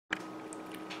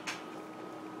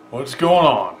What's going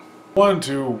on? I wanted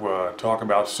to talk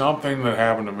about something that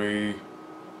happened to me,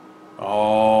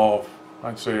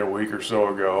 I'd say a week or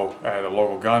so ago at a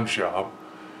local gun shop.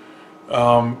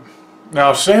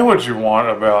 Now, say what you want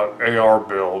about AR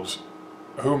builds.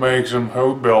 Who makes them?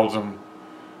 Who builds them?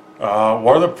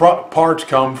 Where the parts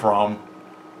come from?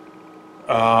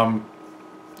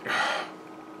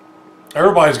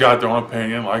 Everybody's got their own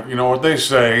opinion. Like, you know what they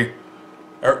say,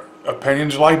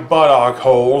 opinions like buttock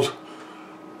holes.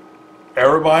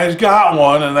 Everybody's got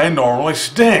one and they normally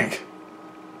stink.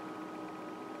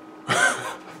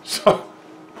 So,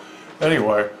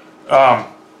 anyway, I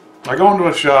go into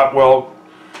a shop. Well,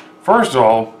 first of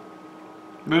all,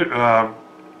 the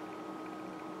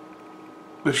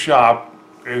shop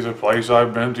is a place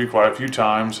I've been to quite a few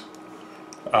times.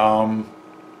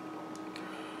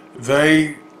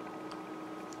 They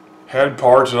had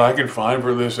parts that I could find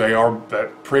for this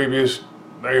that previous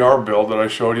AR build that I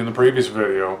showed you in the previous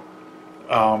video.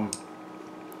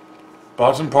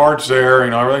 Bought some parts there,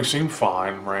 you know, everything seemed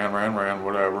fine, ran,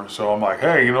 whatever. So I'm like,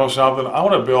 hey, you know something, I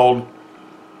want to build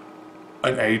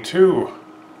an A2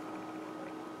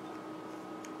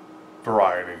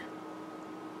 variety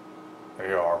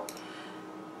AR.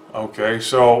 Okay,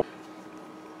 so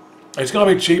it's going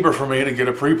to be cheaper for me to get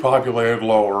a pre-populated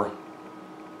lower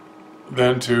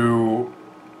than to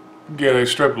get a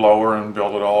strip lower and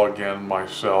build it all again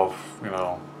myself, you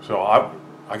know. So I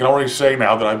can already say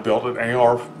now that I built an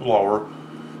AR lower,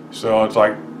 so it's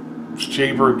like, it's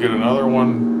cheaper, get another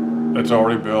one that's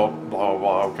already built, blah, blah,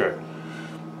 blah. Okay.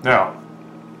 Now,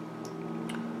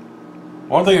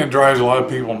 one thing that drives a lot of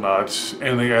people nuts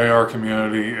in the AR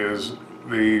community is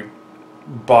the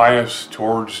bias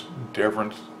towards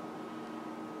different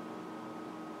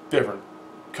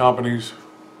companies.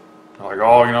 Like,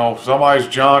 oh, you know, somebody's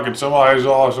junk and somebody's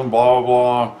awesome, blah, blah,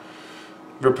 blah.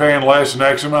 You're paying less than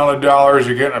X amount of dollars,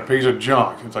 you're getting a piece of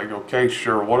junk. It's like, okay,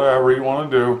 sure, whatever you want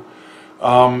to do.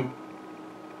 I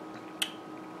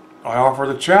offer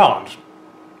the challenge.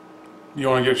 You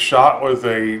want to get shot with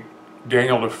a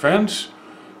Daniel Defense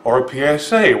or a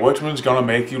PSA? Which one's going to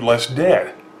make you less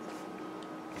dead?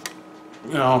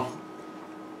 You know,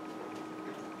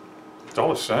 it's all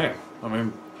the same. I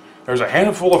mean, there's a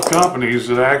handful of companies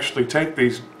that actually take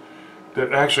these,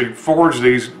 that actually forge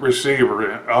these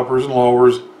receiver uppers and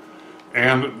lowers,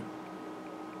 and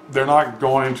they're not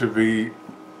going to be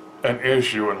an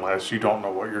issue unless you don't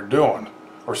know what you're doing,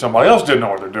 or somebody else didn't know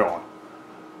what they're doing,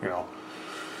 you know.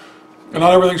 And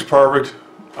not everything's perfect.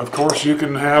 Of course, you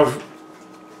can have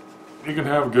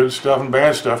good stuff and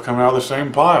bad stuff come out of the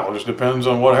same pile. It just depends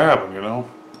on what happened, you know.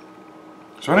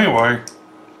 So anyway,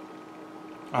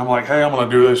 I'm like, hey, I'm going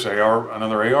to do this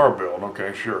another AR build.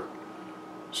 Okay, sure.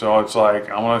 So it's like,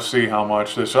 I want to see how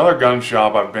much this other gun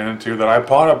shop I've been into that I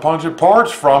bought a bunch of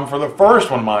parts from for the first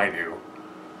one, mind you.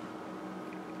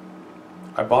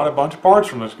 I bought a bunch of parts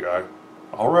from this guy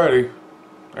already.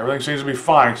 Everything seems to be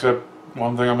fine except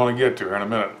one thing I'm going to get to here in a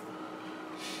minute.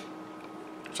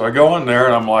 So I go in there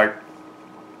and I'm like,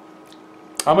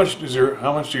 how much do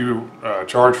you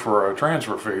charge for a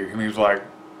transfer fee? And he's like,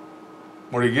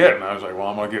 what are you getting? I was like, well,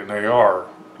 I'm going to get an AR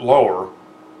lower,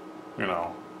 you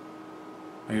know.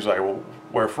 And he's like, well,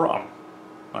 where from?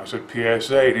 I said,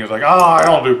 PSA. And he was like, oh, I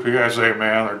don't do PSA,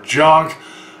 man. They're junk.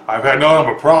 I've had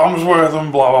nothing but problems with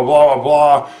them, blah, blah, blah,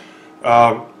 blah,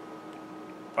 blah.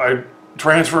 I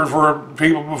transferred for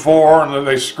people before, and then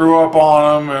they screw up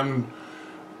on them,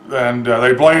 and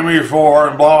they blame me for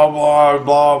it, and blah, blah,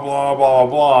 blah, blah, blah,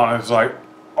 blah. And it's like,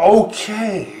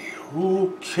 okay,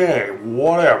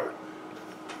 whatever.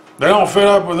 They don't fit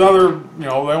up with other, you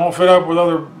know, they won't fit up with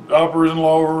other uppers and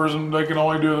lowers, and they can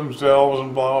only do themselves,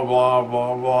 and blah, blah,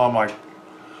 blah, blah. I'm like,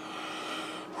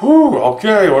 whew,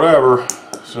 okay, whatever.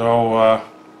 So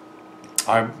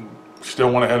I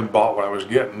still went ahead and bought what I was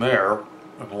getting there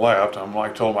and left. I'm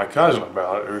like, told my cousin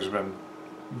about it, who's been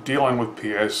dealing with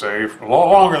PSA for a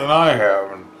lot longer than I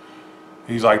have, and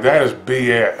he's like, that is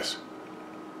BS.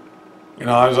 You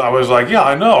know, I was like, yeah,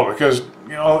 I know, because,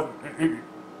 you know,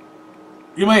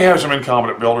 you may have some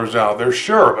incompetent builders out there,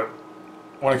 sure, but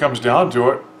when it comes down to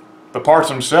it, the parts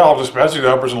themselves, especially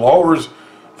the uppers and lowers,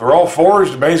 they're all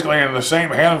forged basically in the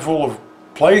same handful of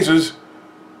places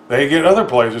they get other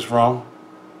places from,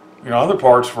 you know, other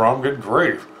parts from. Good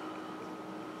grief.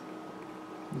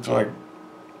 It's like,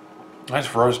 that's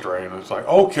frustrating. It's like,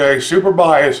 okay, super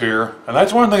bias here, and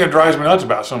that's one thing that drives me nuts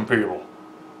about some people.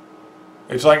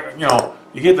 It's like, you know,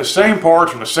 you get the same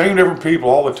parts from the same different people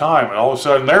all the time, and all of a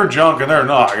sudden they're junk and they're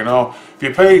not, you know. If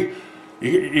you pay,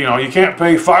 you know, you can't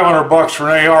pay $500 for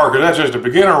an AR because that's just a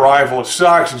beginner rifle. It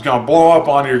sucks. It's going to blow up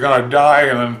on you. You're going to die,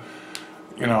 and then,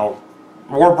 you know,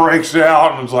 war breaks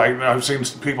out, and it's like, I've seen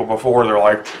people before, they're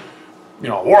like, you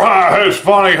know, it's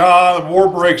funny, huh? The war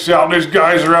breaks out, and these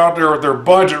guys are out there with their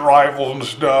budget rifles and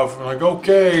stuff. And like,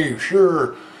 okay,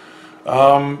 sure.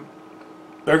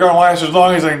 They're going to last as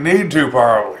long as they need to,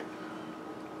 probably.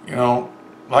 You know,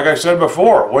 like I said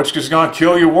before, which is going to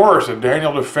kill you worse? A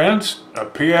Daniel Defense, a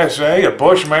PSA, a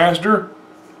Bushmaster?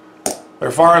 They're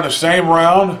firing the same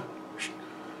round.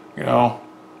 You know,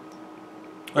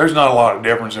 there's not a lot of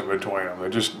difference in between them. They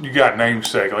just, you got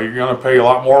namesake. Like, you're going to pay a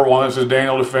lot more one that says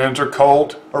Daniel Defense or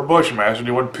Colt or Bushmaster than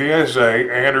you would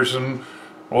PSA, Anderson,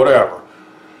 whatever.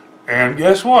 And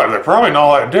guess what? They're probably not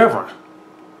all that different.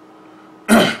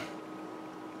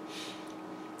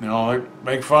 You know, they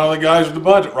make fun of the guys with the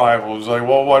budget rifles. Like,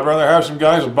 well, I'd rather have some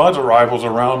guys with budget rifles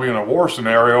around me in a war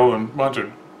scenario than a bunch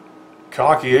of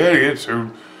cocky idiots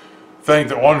who think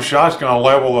that one shot's going to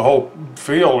level the whole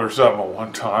field or something at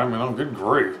one time. You know, good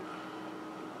grief.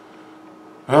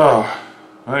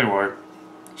 Anyway,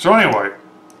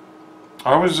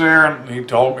 I was there, and he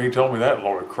told me that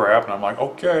load of crap, and I'm like,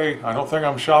 okay, I don't think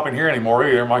I'm shopping here anymore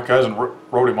either. My cousin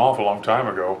wrote him off a long time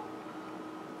ago.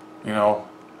 You know,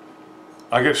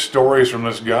 I get stories from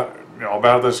this guy, you know,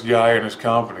 about this guy and his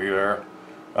company there.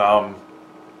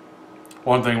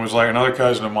 One thing was like, another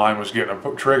cousin of mine was getting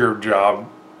a trigger job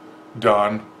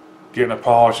done, getting a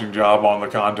polishing job on the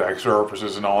contact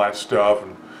surfaces and all that stuff,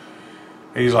 and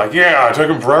he's like, yeah, it took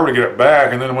him forever to get it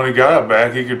back, and then when he got it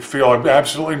back, he could feel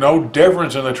absolutely no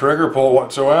difference in the trigger pull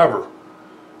whatsoever.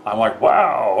 I'm like,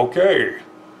 wow, okay.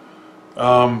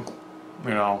 You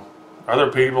know, other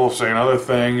people saying other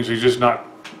things. He's just not,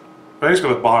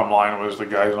 basically the bottom line was the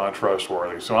guy's not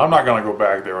trustworthy, so I'm not going to go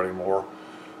back there anymore.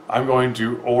 I'm going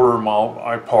to order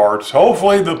my parts.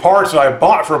 Hopefully the parts that I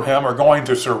bought from him are going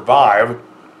to survive.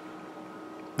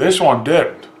 This one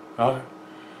didn't.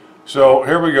 So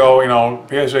here we go, you know,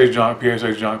 PSA's junk,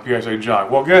 PSA's junk, PSA junk.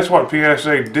 Well, guess what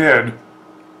PSA did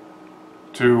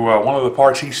to one of the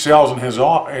parts he sells in his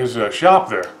shop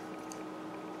there.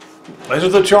 This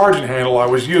is the charging handle I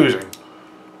was using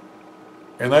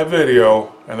in that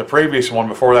video, and the previous one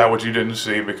before that, which you didn't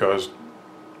see because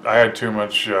I had too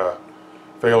much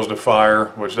fails to fire,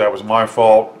 which that was my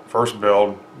fault. First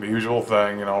build, the usual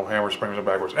thing, you know, hammer springs and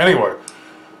backwards. Anyway,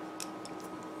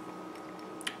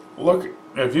 look,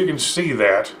 if you can see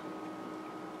that,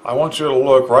 I want you to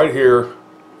look right here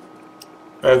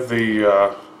at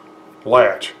the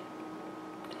latch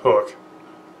hook.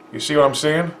 You see what I'm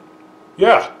seeing?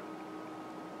 Yeah.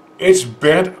 It's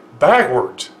bent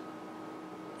backwards.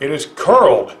 It is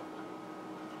curled.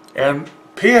 And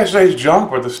PSA's junk,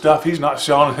 but the stuff he's not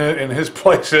selling in his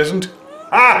place isn't.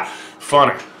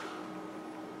 Funny.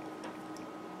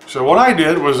 So what I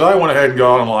did was I went ahead and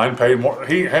got online, paid more.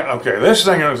 Okay, this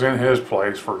thing was in his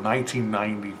place for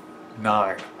 $19.99,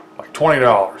 like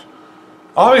 $20.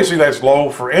 Obviously that's low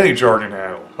for any charging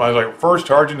handle. I was like, first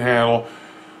charging handle,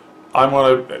 I'm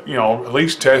gonna, you know, at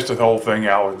least test the whole thing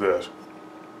out with this.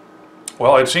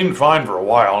 Well, it seemed fine for a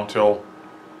while until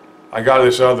I got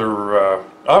this other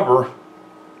upper,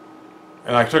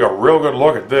 and I took a real good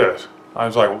look at this. I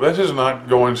was like, well, this is not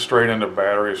going straight into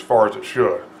battery as far as it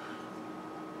should.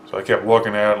 So I kept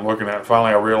looking at it, looking at it.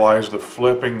 Finally I realized the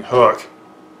flipping hook.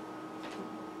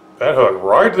 That hook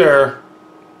right there.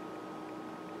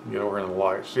 Get over in the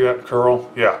light. See that curl?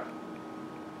 Yeah.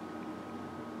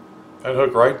 That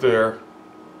hook right there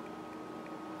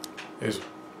is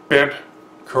bent,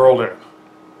 curled in.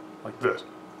 Like this.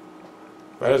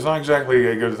 That is not exactly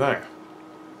a good thing.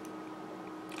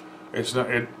 It's not,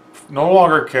 it no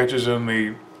longer catches in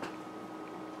the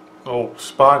little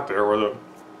spot there where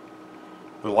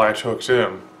the latch hooks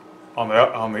in on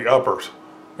the uppers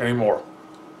anymore.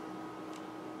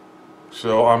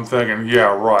 So I'm thinking,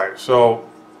 yeah, right. So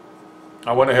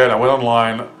I went ahead, I went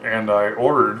online, and I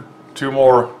ordered 2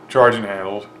 more charging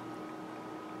handles,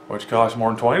 which cost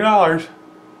more than $20.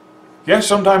 Yes,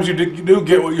 sometimes you do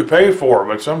get what you pay for,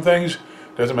 but some things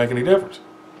doesn't make any difference.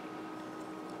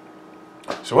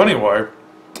 So anyway,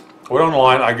 went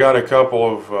online, I got a couple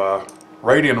of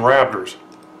Radian Raptors.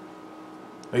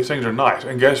 These things are nice,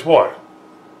 and guess what?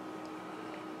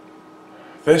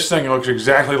 This thing looks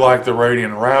exactly like the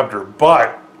Radian Raptor,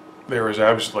 but there is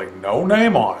absolutely no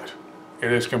name on it.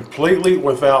 It is completely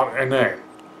without a name.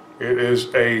 It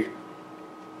is a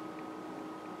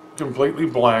completely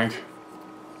blank,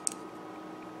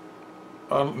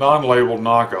 non-labeled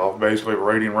knockoff, basically, of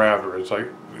Radian Raptor. It's like,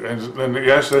 and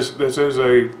yes, this is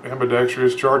a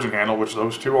ambidextrous charging handle, which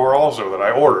those 2 are also that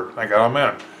I ordered. I got them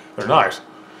in. They're nice.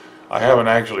 I haven't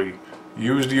actually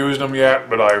used them yet,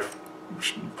 but I've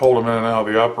pulled them in and out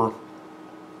of the upper,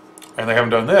 and they haven't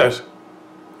done this,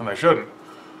 and they shouldn't.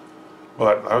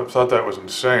 But I thought that was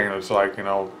insane. It's like, you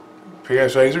know,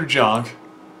 PSAs are junk,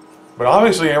 but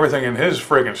obviously everything in his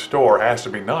friggin' store has to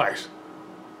be nice.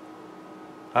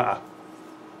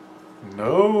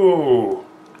 No.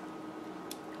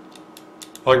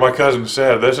 Like my cousin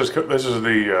said, this is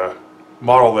the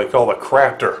model they call the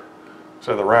Crafter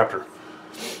instead of the Raptor.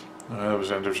 That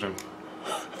was interesting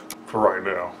for right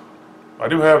now. I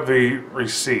do have the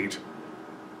receipt,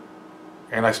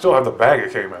 and I still have the bag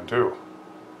it came in too.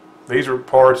 These are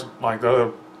parts, like the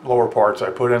other lower parts I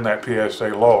put in that PSA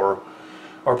lower,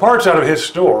 are parts out of his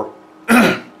store.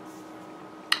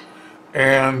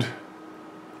 And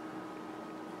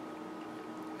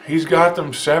he's got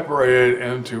them separated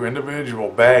into individual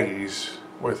baggies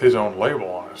with his own label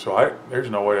on it. So there's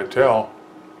no way to tell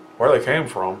where they came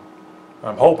from.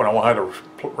 I'm hoping I won't have to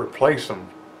replace them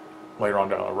later on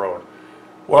down the road.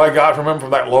 What I got from him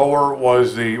from that lower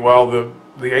was the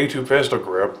A2 pistol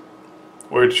grip,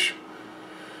 which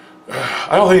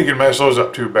I don't think you can mess those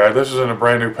up too bad. This is in a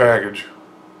brand new package,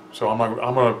 so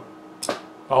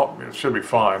it should be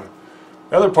fine.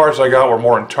 The other parts I got were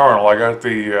more internal. I got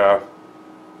the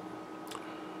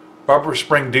bumper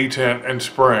spring detent and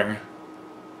spring,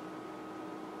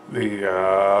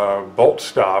 the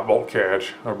bolt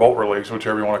catch, or bolt release,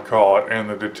 whichever you want to call it, and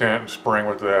the detent and spring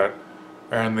with that,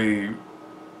 and the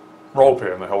roll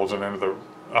pin that holds it into the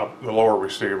lower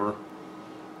receiver.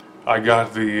 I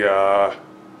got the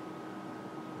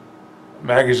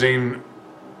magazine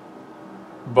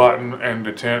button and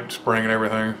detent spring and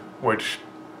everything, which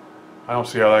I don't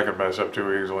see how that could mess up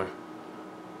too easily.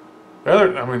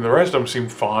 The rest of them seem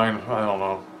fine. I don't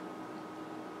know.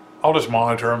 I'll just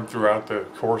monitor them throughout the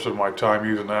course of my time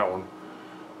using that one.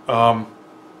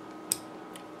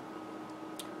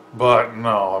 But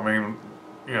no, I mean,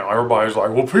 you know, everybody's like,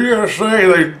 well,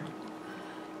 PSA,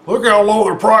 look how low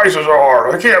their prices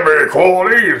are. They can't be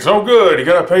quality. It's no good. You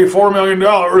got to pay $4 million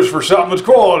for something that's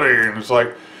quality. And it's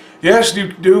like, yes,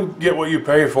 you do get what you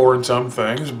pay for in some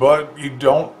things, but you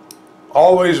don't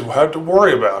always have to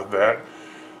worry about that.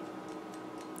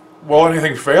 Will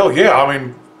anything fail? Yeah, I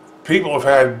mean, people have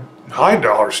had high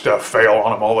dollar stuff fail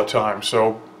on them all the time.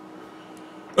 So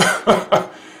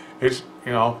it's,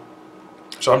 you know,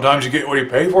 sometimes you get what you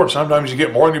pay for, and sometimes you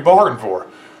get more than you bargain for.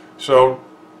 So,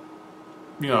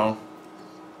 you know,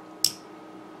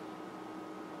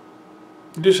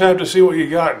 you just have to see what you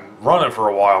got and run it for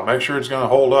a while. Make sure it's going to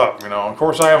hold up. You know, of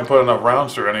course, I haven't put enough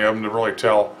rounds through any of them to really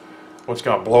tell what's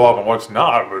going to blow up and what's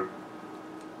not. But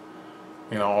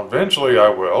you know, eventually I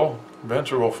will.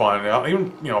 Eventually we'll find out.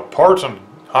 Even, you know, parts and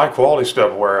high quality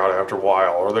stuff wear out after a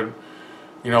while, or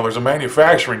you know, there's a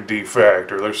manufacturing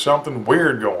defect, or there's something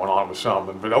weird going on with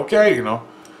something. But okay, you know,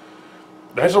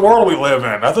 that's the world we live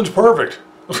in. Nothing's perfect.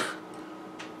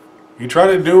 You try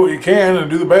to do what you can and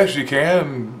do the best you can,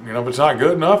 and you know, if it's not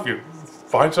good enough, you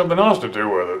find something else to do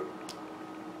with it.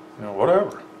 You know,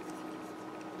 whatever.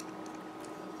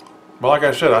 But like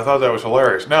I said, I thought that was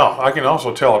hilarious. Now, I can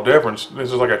also tell a difference.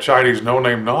 This is like a Chinese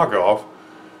no-name knockoff.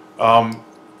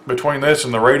 Between this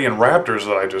and the Radiant Raptors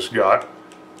that I just got,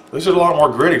 this is a lot more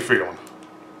gritty feeling.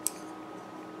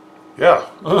 Yeah.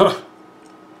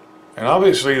 And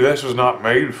obviously this was not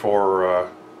made for a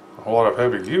whole lot of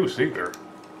heavy use either.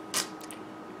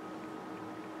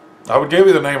 I would give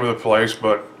you the name of the place,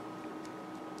 but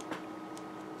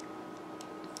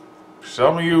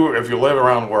some of you, if you live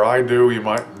around where I do, you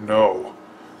might know.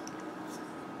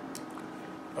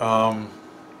 But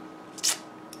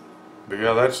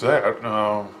yeah, that's that.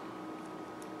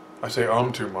 I say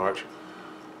too much.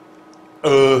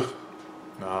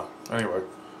 Nah. Anyway,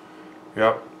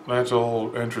 yep, that's a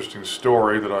little interesting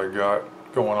story that I got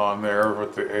going on there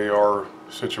with the AR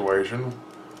situation.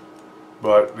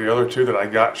 But the other two that I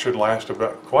got should last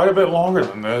about quite a bit longer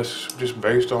than this, just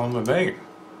based on the name.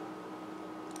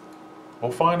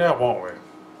 We'll find out, won't we?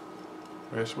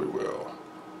 Yes, we will.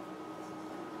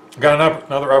 Got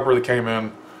another upper that came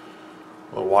in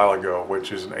a little while ago,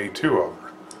 which is an A2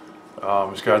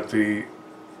 upper. It's got the,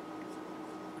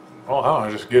 oh, how do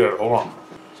I just get it? Hold on.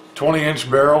 20-inch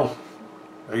barrel,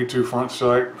 A2 front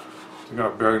sight. You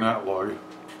got a bayonet lug.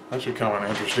 That should come in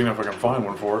interesting if I can find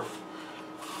one for it.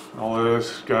 All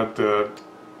this got the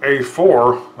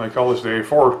A4. They call this the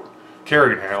A4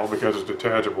 carrying handle because it's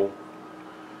detachable.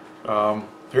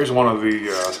 Here's one of the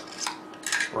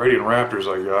Radiant Raptors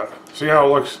I got. See how it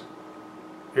looks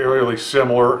really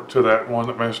similar to that one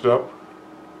that messed up?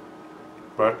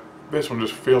 But this one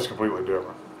just feels completely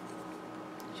different.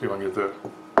 See if I can get that.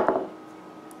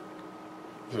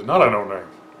 This is not a no-name.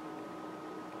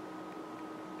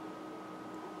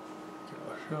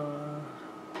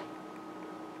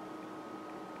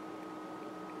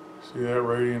 See that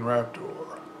Radian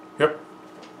Raptor? Yep.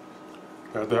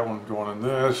 Got that one going in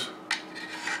this.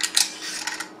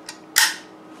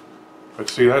 But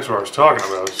see, that's what I was talking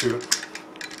about. See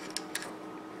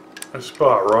that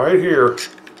spot right here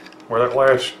where that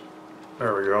latch,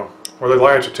 there we go, where the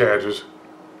latch attaches.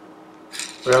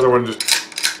 The other one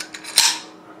just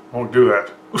won't do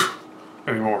that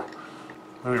anymore.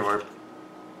 Anyway,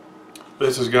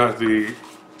 this has got the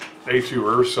A2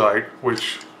 Earth sight,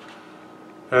 which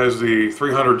has the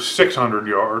 300-600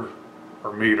 yard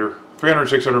or meter,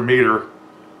 300-600 meter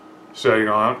setting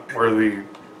on it, where the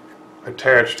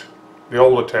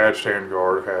old attached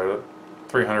handguard had a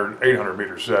 300-800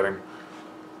 meter setting,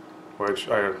 which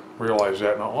I realized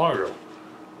that not long ago.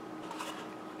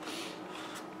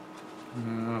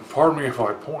 Pardon me if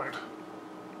I point.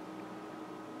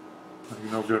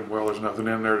 You know good and well there's nothing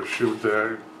in there to shoot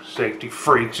the safety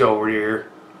freaks over here.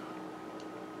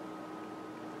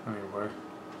 Anyway,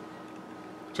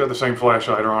 it's got the same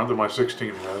flashlight on it that my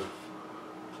 16 has,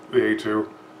 the A2.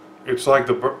 It's like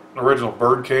the original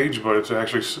bird cage, but it's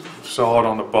actually solid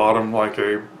on the bottom like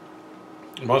a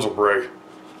muzzle brake.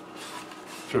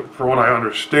 So from what I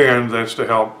understand, that's to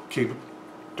help keep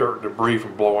dirt and debris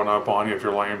from blowing up on you if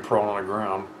you're laying prone on the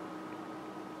ground.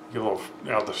 Get a little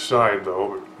out the side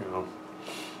though, but you know,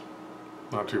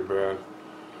 not too bad.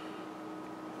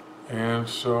 And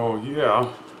so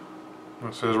yeah,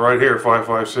 it says right here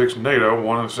 5.56 NATO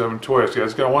 1 in 7 twist. Yeah,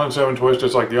 it's got 1 in 7 twist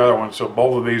just like the other one, so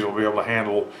both of these will be able to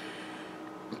handle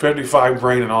 55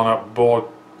 grain and on up bullet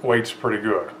weight's pretty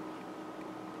good.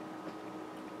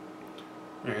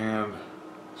 And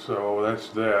so that's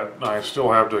that. I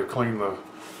still have to clean the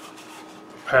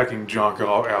packing junk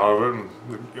out of it, and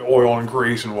the oil and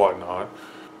grease and whatnot.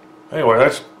 Anyway,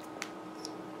 that's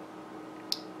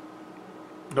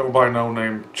don't buy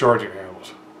no-name charging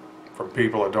handles from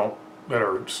people that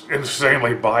are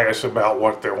insanely biased about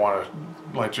what they want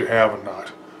to let you have and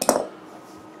not.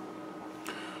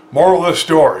 Moral of this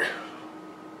story: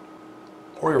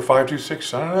 Warrior 526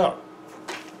 signing out.